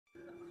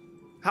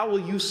How will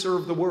you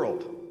serve the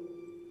world?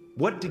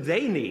 What do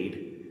they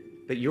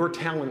need that your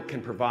talent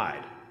can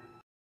provide?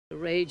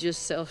 Courageous,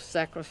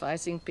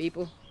 self-sacrificing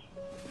people,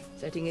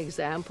 setting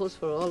examples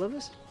for all of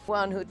us.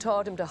 One who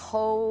taught him to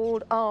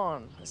hold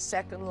on a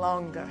second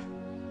longer.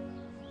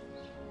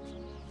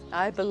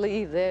 I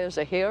believe there's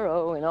a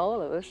hero in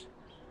all of us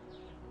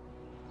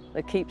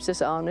that keeps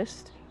us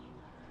honest,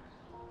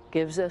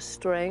 gives us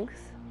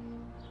strength,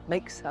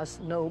 makes us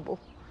noble,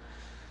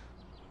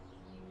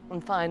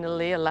 and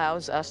finally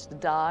allows us to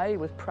die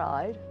with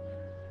pride.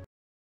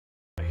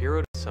 A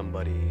hero is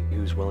somebody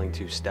who's willing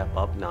to step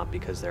up not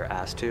because they're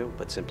asked to,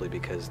 but simply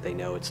because they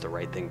know it's the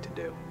right thing to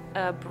do.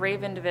 A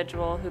brave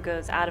individual who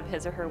goes out of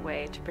his or her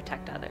way to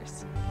protect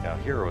others. A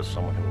hero is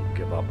someone who will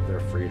give up their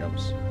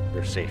freedoms,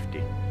 their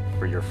safety,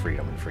 for your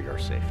freedom and for your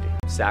safety.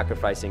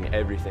 Sacrificing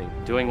everything.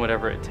 Doing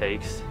whatever it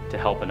takes to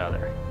help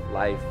another.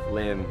 Life,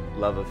 limb,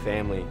 love of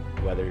family,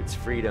 whether it's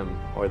freedom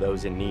or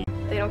those in need.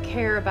 They don't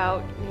care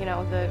about,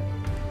 the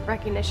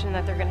recognition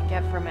that they're going to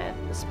get from it.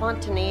 The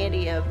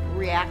spontaneity of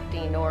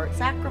reacting or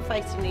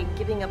sacrificing and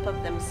giving up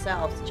of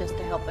themselves just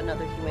to help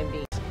another human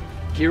being.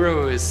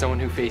 Hero is someone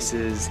who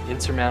faces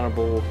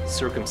insurmountable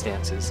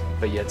circumstances,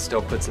 but yet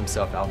still puts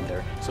himself out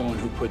there. Someone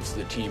who puts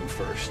the team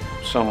first.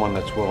 Someone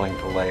that's willing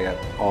to lay it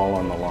all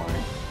on the line.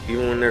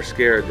 Even when they're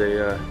scared,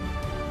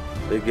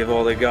 they give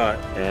all they got,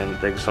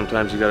 and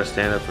sometimes you got to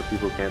stand up for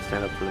people who can't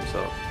stand up for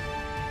themselves.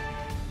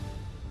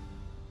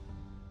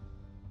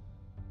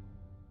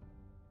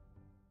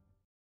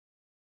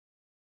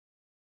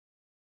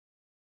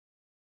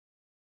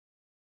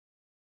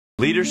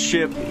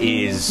 Leadership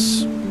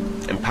is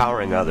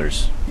empowering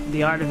others.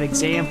 The art of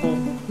example,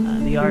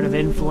 the art of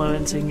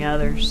influencing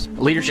others.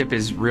 Leadership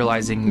is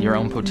realizing your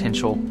own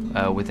potential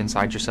within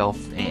inside yourself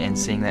and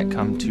seeing that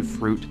come to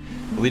fruit.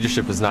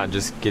 Leadership is not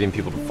just getting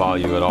people to follow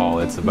you at all.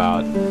 It's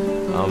about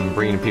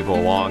bringing people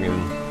along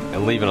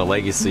and leaving a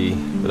legacy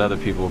that other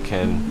people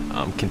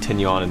can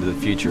continue on into the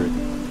future.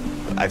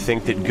 I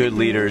think that good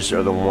leaders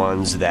are the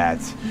ones that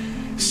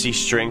see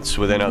strengths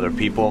within other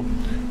people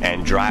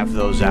and drive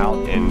those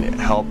out and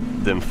help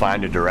them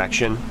find a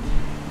direction.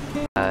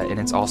 And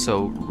it's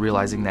also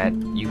realizing that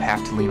you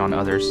have to lean on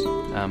others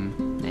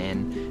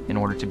and in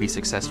order to be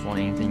successful in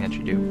anything that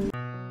you do.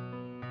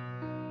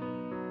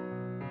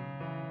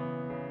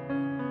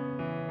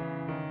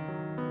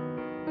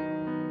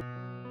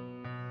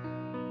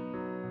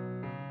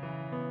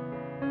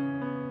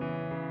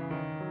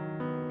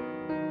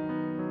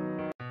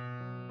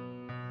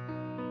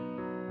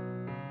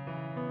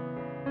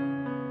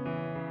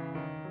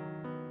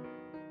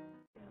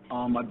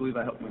 I believe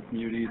I help my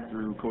community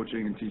through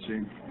coaching and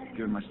teaching,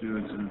 giving my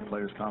students and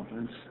players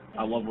confidence.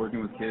 I love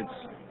working with kids,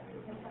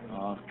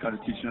 kind of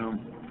teaching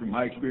them from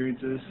my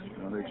experiences,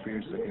 the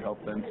experiences that can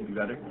help them to be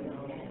better.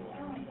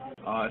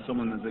 As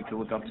someone that they can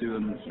look up to,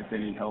 and if they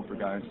need help or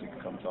guidance, they can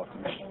come talk to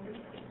me.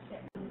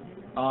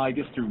 I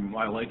guess through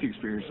my life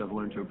experience, I've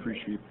learned to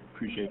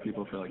appreciate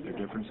people for their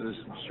differences,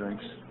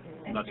 strengths,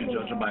 not to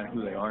judge them by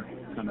who they are,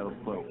 kind of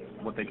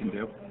what they can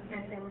do.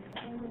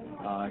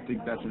 I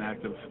think that's an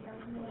act of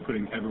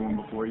putting everyone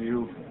before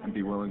you and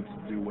be willing to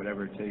do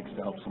whatever it takes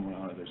to help someone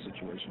out of their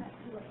situation.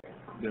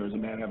 There was a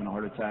man having a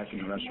heart attack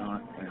in a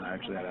restaurant, and I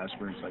actually had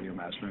aspirin, so I gave him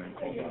aspirin and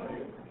called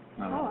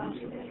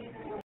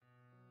 911.